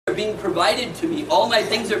being provided to me. All my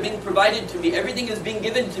things are being provided to me. Everything is being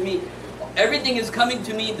given to me. Everything is coming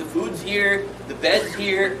to me. The food's here, the bed's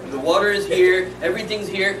here, the water is here, everything's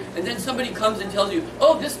here. And then somebody comes and tells you,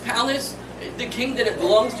 oh, this palace, the king that it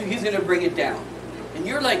belongs to, he's going to bring it down. And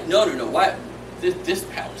you're like, no, why? This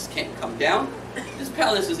palace can't come down. This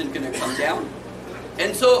palace isn't going to come down.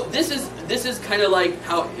 And so this is kind of like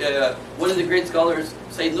how one of the great scholars,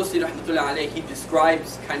 Sayyid Nusri rahmatullah alayhi, he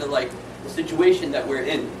describes kind of like the situation that we're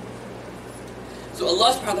in. So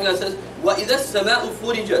Allah subhanahu wa ta'ala says, وَإِذَا السَّمَاءُ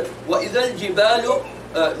فُرِجَتْ وَإِذَا الْجِبَالُ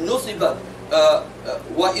نُصِبَتْ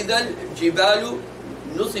وَإِذَا الْجِبَالُ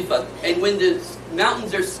نُصِفَتْ. And when the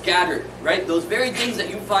mountains are scattered, right? Those very things that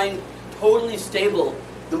you find totally stable,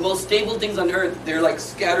 the most stable things on earth, they're like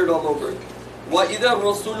scattered all over. وَإِذَا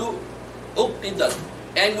الرَّسُولُ أُقِّدَتْ.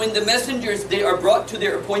 And when the messengers, they are brought to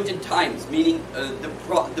their appointed times, meaning the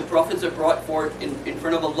prophets are brought forth in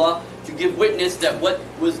front of Allah to give witness that what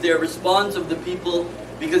was their response of the people,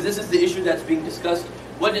 because this is the issue that's being discussed.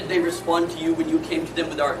 What did they respond to you when you came to them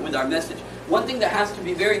with our message? One thing that has to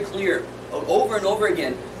be very clear over and over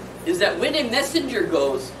again is that when a messenger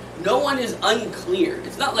goes, no one is unclear.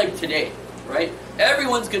 It's not like today, right?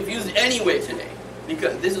 Everyone's confused anyway today,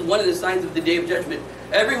 because this is one of the signs of the Day of Judgment.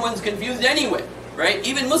 Everyone's confused anyway. Right?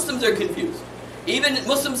 Even Muslims are confused. Even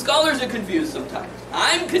Muslim scholars are confused sometimes.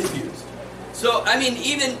 I'm confused. So, I mean,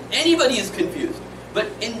 even anybody is confused.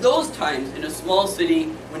 But in those times, in a small city,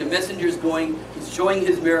 when a messenger is going, he's showing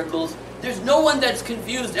his miracles, there's no one that's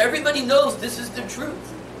confused. Everybody knows this is the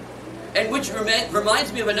truth. And which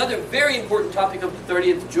reminds me of another very important topic of the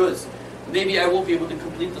 30th juz. Maybe I won't be able to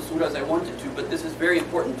complete the surah as I wanted to, but this is very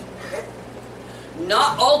important.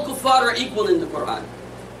 Not all kuffar are equal in the Quran.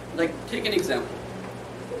 Like, take an example.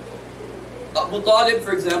 Abu Talib,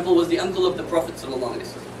 for example, was the uncle of the Prophet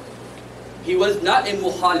ﷺ. He was not a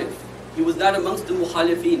muhalif. He was not amongst the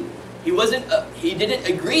muhalifin. He didn't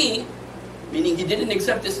agree, meaning he didn't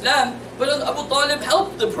accept Islam, but Abu Talib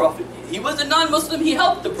helped the Prophet. He was a non-Muslim, he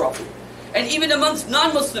helped the Prophet. And even amongst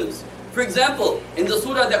non-Muslims, for example, in the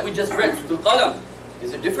surah that we just read, Surah Al-Qalam,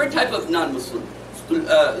 is a different type of non-Muslim. Surah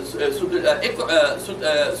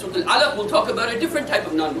Al-Alaq will talk about a different type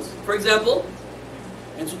of non-Muslim. For example,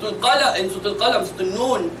 in Surah Al-Qalam, Surah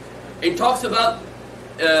Al-Nun, it talks about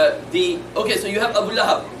okay, so you have Abu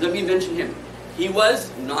Lahab, let me mention him. He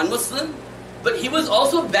was non-Muslim, but he was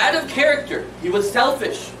also bad of character. He was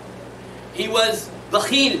selfish. He was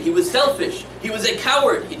bakhil, he was selfish. He was a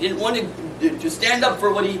coward. He didn't want to stand up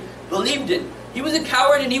for what he believed in. He was a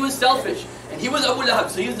coward and he was selfish. And he was Abu Lahab,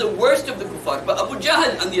 so he was the worst of the kuffar. But Abu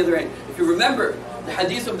Jahl, on the other hand, if you remember the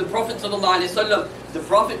hadith of the Prophet ﷺ, the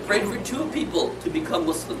Prophet prayed for two people to become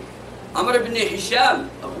Muslim. Amr ibn Hisham,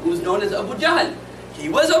 who's known as Abu Jahl. He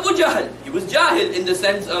was Abu Jahl. He was Jahil in the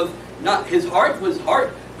sense of not his heart was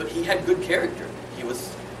hard, but he had good character. He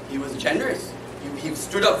was generous. He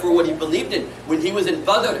stood up for what he believed in. When he was in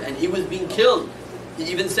Badr and he was being killed, he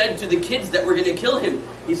even said to the kids that were going to kill him,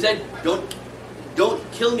 he said, don't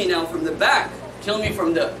kill me now from the back. Cut me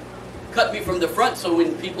from the front, so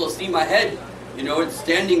when people see my head, you know, it's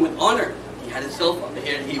standing with honor. He had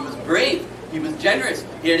he was brave. He was generous.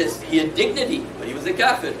 He had dignity, but he was a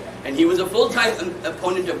kafir. And he was a full-time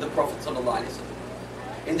opponent of the Prophet ﷺ.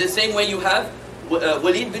 In the same way you have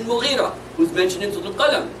Walid bin Mughira, who's mentioned in Surah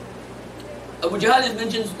Al-Qalam. Abu Jahl is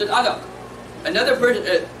mentioned in Surah Al-Alaq. Another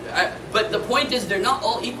person, but the point is they're not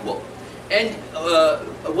all equal. And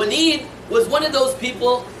Walid was one of those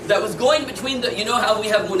people that was going between you know how we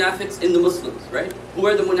have munafiqs in the Muslims, right? Who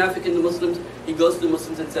are the munafiq in the Muslims? He goes to the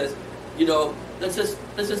Muslims and says, you know, let's just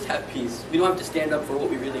have peace. We don't have to stand up for what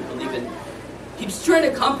we really believe in. He's trying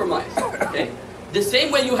to compromise, okay? The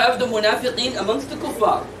same way you have the munafiqeen amongst the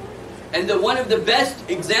kuffar. And one of the best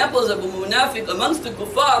examples of a munafiq amongst the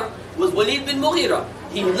kuffar was Walid bin Mughira.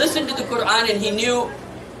 He listened to the Quran and he knew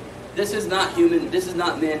this is not human, this is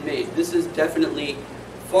not man-made. This is definitely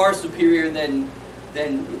far superior than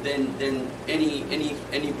any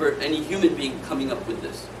human being coming up with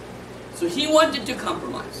this. So he wanted to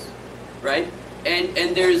compromise, right?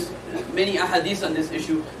 And there's many ahadith on this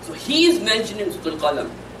issue. So he is mentioned in Surah Al-Qalam.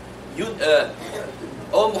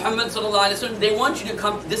 Oh Muhammad sallallahu alaihi wasallam, they want you to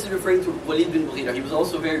come. This is referring to Walid bin Mughira. He was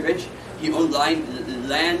also very rich. He owned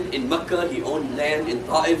land in Mecca. He owned land in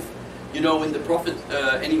Ta'if. You know, when the Prophet,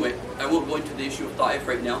 anyway, I won't go into the issue of Ta'if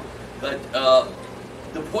right now. But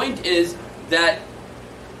the point is that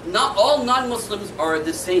not all non-Muslims are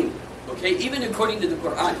the same. Okay, even according to the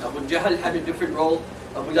Quran, Abu Jahl had a different role.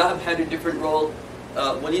 Abu Lahab had a different role.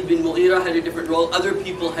 Walid bin Mughira had a different role. Other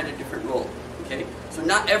people had a different role. Okay? So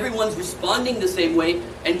not everyone's responding the same way,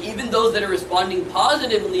 and even those that are responding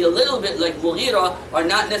positively a little bit, like Mughira, are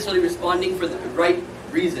not necessarily responding for the right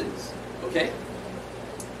reasons. Okay?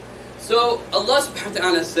 So Allah subhanahu wa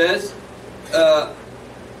ta'ala says,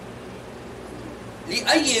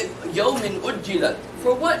 لِأَيِّ يَوْمٍ أُجِّلَتْ,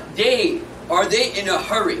 for what day are they in a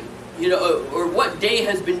hurry? You know, or what day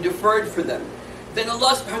has been deferred for them? Then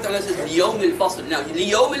Allah subhanahu wa ta'ala says, لِيَوْمِ الْفَصْلِ. Now,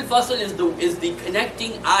 لِيَوْمِ الْفَصْلِ is the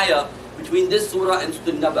connecting ayah between this surah and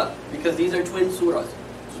Surah Naba, because these are twin surahs.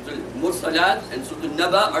 Surah Mursalaat and Surah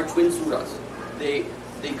Naba are twin surahs. They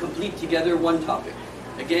complete together one topic.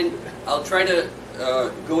 Again, I'll try to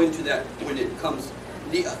go into that when it comes.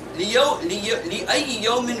 لِأَيِّ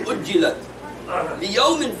يَوْمٍ أُجِّلَتْ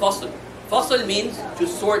لِيَوْمٍ فَصْلٍ. Fasl means to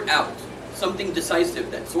sort out, something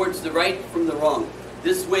decisive that sorts the right from the wrong,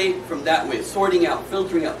 this way from that way, sorting out,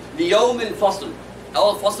 filtering out. لِيَوْمٍ الْفَصْلِ.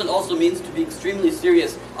 Al-Fasl also means to be extremely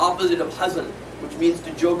serious, opposite of hazl, which means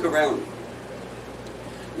to joke around.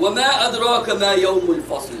 وَمَا أَدْرَاكَ مَا يَوْمُ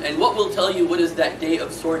الْفَصْلِ. And what will tell you what is that day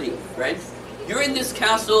of sorting, right? You're in this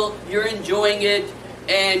castle, you're enjoying it,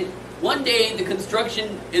 and one day the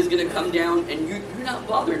construction is going to come down and you're not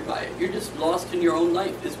bothered by it. You're just lost in your own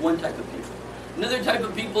life, is one type of people. Another type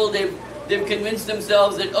of people, they've convinced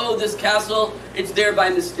themselves that, oh, this castle, it's there by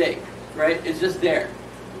mistake, right? It's just there.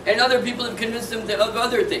 And other people have convinced them of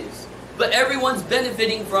other things. But everyone's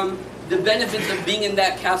benefiting from the benefits of being in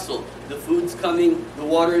that castle. The food's coming, the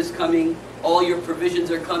water is coming, all your provisions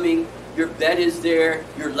are coming, your bed is there,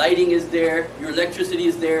 your lighting is there, your electricity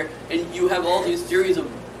is there, and you have all these series of...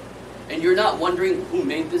 And you're not wondering who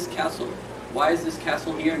made this castle? Why is this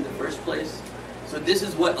castle here in the first place? So this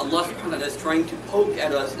is what Allah subhanahu wa ta'ala is trying to poke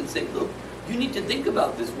at us and say, look, you need to think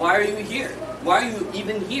about this. Why are you here? Why are you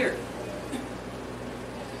even here?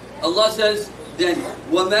 Allah says, then,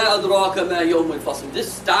 وَمَا أَدْرَاكَ مَا يَوْمُ الْفَصْلِ.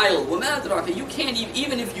 This style, وَمَا أَدْرَاكَ, you can't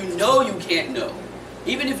even if you know, you can't know.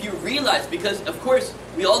 Even if you realize, because of course,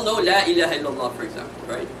 we all know La ilaha illallah, for example,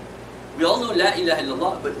 right? We all know La ilaha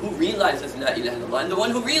illallah, but who realizes La ilaha illallah? And the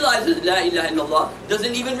one who realizes La ilaha illallah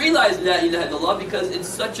doesn't even realize La ilaha illallah because it's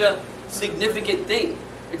such a significant thing.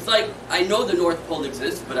 It's like, I know the North Pole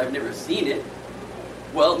exists, but I've never seen it.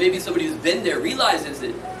 Well, maybe somebody who's been there realizes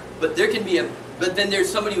it, but there can be but then there's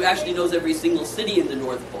somebody who actually knows every single city in the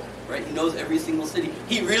North Pole, right? He knows every single city.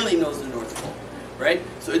 He really knows the North Pole, right?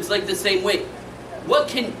 So it's like the same way. What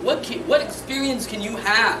experience can you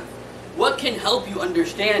have? What can help you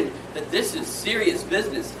understand that this is serious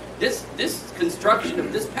business? This construction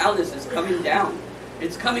of this palace is coming down.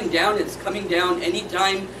 It's coming down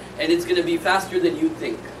anytime, and it's going to be faster than you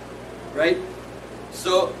think, right?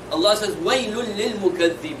 So Allah says, وَيْلٌ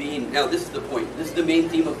لِلْمُكَذِّبِينَ. Now this is the point. This is the main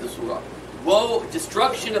theme of the surah. Woe,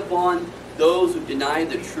 destruction upon those who deny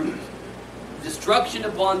the truth. Destruction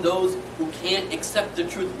upon those who can't accept the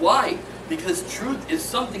truth. Why? Because truth is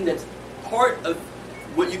something that's part of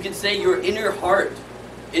what you can say your inner heart.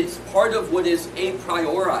 It's part of what is a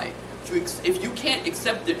priori. If you can't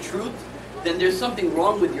accept the truth, then there's something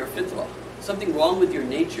wrong with your fitrah, something wrong with your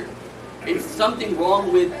nature. It's something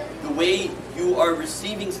wrong with the way you are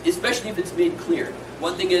receiving, especially if it's made clear.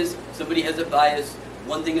 One thing is somebody has a bias.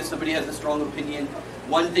 One thing is somebody has a strong opinion.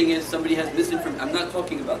 One thing is somebody has misinformation. I'm not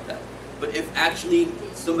talking about that. But if actually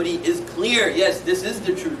somebody is clear, yes, this is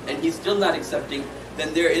the truth, and he's still not accepting,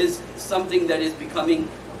 then there is something that is becoming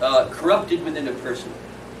corrupted within a person.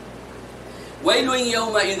 وَيْلٌ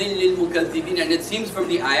يَوْمَئِذٍ لِلْمُكَذِّبِينَ. And it seems from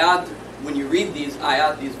the ayat, when you read these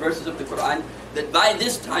ayat, these verses of the Quran, that by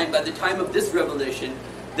this time, by the time of this revelation,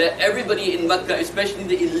 that everybody in Makkah, especially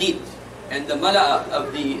the elite, and the mala'a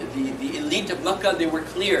of the elite of Makkah, they were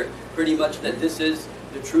clear pretty much that this is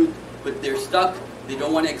the truth, but they're stuck, they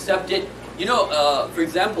don't want to accept it. You know, for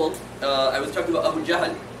example, I was talking about Abu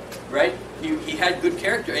Jahl, right? He had good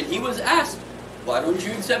character, and he was asked, why don't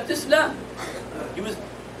you accept Islam?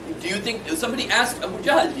 Do you think, somebody asked Abu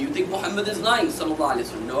Jahl, do you think Muhammad is lying, sallallahu alayhi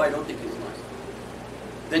wa sallam? No, I don't think he's lying.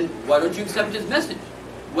 Then why don't you accept his message?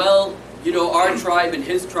 Well, you know, our tribe and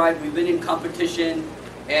his tribe, we've been in competition,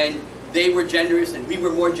 and they were generous, and we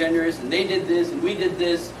were more generous, and they did this, and we did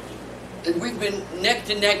this, and we've been neck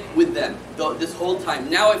to neck with them this whole time.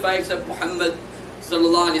 Now if I accept Muhammad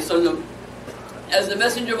sallallahu alayhi wa sallam as the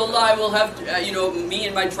messenger of Allah, I will have to, you know, me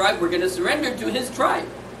and my tribe, we're going to surrender to his tribe.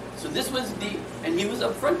 So this was and he was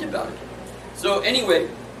upfront about it. So anyway,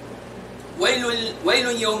 وَيْلٌ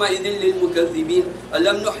يَوْمَئِذٍ لِلْمُكَذِّبِينَ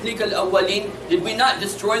أَلَمْ نُحْلِكَ الْأَوَّلِينَ. Did we not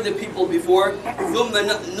destroy the people before? ثُمَّ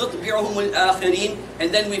نُتْبِعُهُمُ الْآخِرِينَ.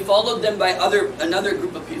 And then we followed them by another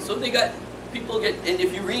group of people. So people get, and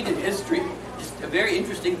if you read in history, just a very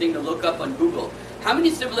interesting thing to look up on Google, how many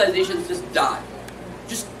civilizations just die?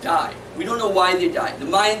 Just die. We don't know why they died. The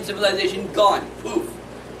Mayan civilization, gone. Poof.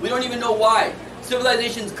 We don't even know why.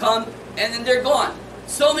 Civilizations come and then they're gone.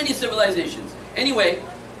 So many civilizations. Anyway,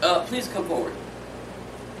 please come forward.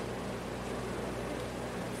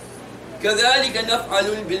 كَذَلِكَ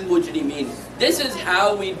نَفْعَلُ بِالْمُجْرِمِينَ. This is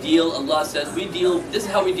how we deal, Allah says, this is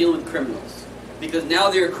how we deal with criminals. Because now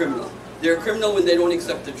they're a criminal. They're a criminal when they don't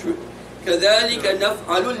accept the truth. كَذَلِكَ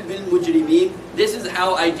نَفْعَلُ بِالْمُجْرِمِينَ. This is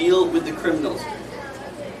how I deal with the criminals.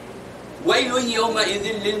 وَيْلٌ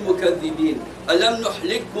يَوْمَئِذٍ لِلْمُكَذِّبِينَ أَلَمْ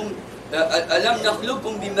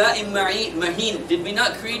نَخْلُقكُمْ بِمَاءٍ مَهِينٍ. Did we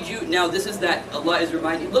not create you? Now this is that Allah is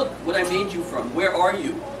reminding, look what I made you from. Where are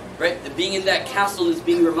you? Right? Being in that castle is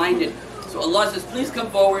being reminded. So Allah says, please come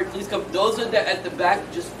forward, please come. Those that are at the back,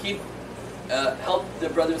 just keep, help the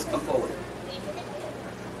brothers come forward.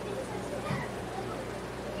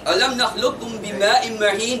 Alam nakhluqkum bima'in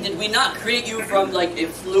mahin. Did we not create you from like a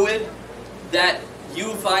fluid that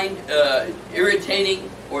you find irritating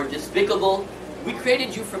or despicable? We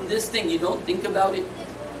created you from this thing. You don't think about it,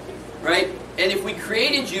 right? And if we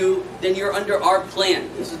created you, then you're under our plan.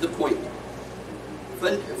 This is the point.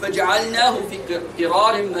 فَجَعَلْنَاهُ فِي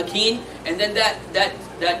قِرَارٍ مَكِينٍ. And then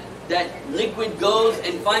that liquid goes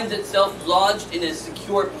and finds itself lodged in a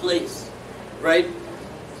secure place, right?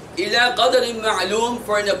 إِلَى قَدَرٍ مَعْلُومٍ.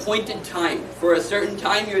 For an appointed time. For a certain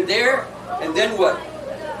time you're there, and then what?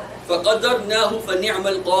 فَقَدَرْنَاهُ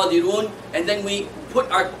فَنِعْمَ الْقَادِرُونَ. And then we put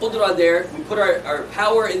our qudra there, we put our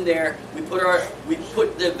power in there, we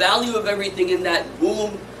put the value of everything in that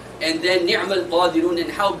womb. And then ni'mal qadirun,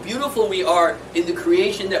 and how beautiful we are in the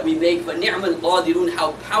creation that we make. But ni'mal qadirun,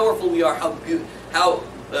 how powerful we are, how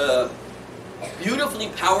beautifully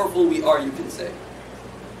powerful we are, you can say.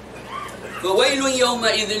 فَوَيْلٌ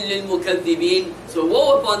يَوْمَئِذٍ لِلْمُكَذِّبِينَ. So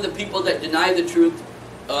woe upon the people that deny the truth.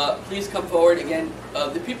 Please come forward again.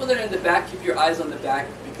 The people that are in the back, keep your eyes on the back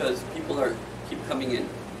because people keep coming in.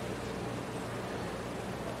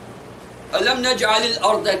 أَلَمْ نَجْعَلِ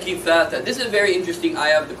الْأَرْضَ كِفَاةً. This is a very interesting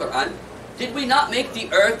ayah of the Quran. Did we not make the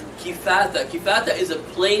earth kifata? Kifata is a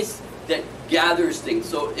place that gathers things.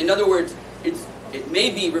 So in other words, it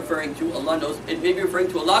may be referring to, Allah knows, it may be referring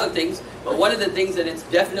to a lot of things, but one of the things that it's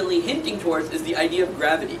definitely hinting towards is the idea of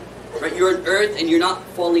gravity. Right? You're on earth and you're not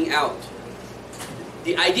falling out.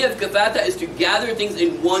 The idea of kifata is to gather things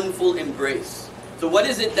in one full embrace. So what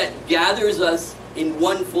is it that gathers us in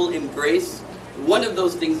one full embrace? One of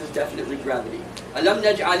those things is definitely gravity. Alam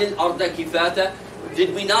naj'alil arda kifata.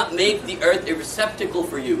 Did we not make the earth a receptacle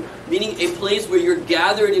for you? Meaning a place where you're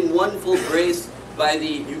gathered in one full embrace by the,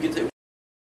 you can say,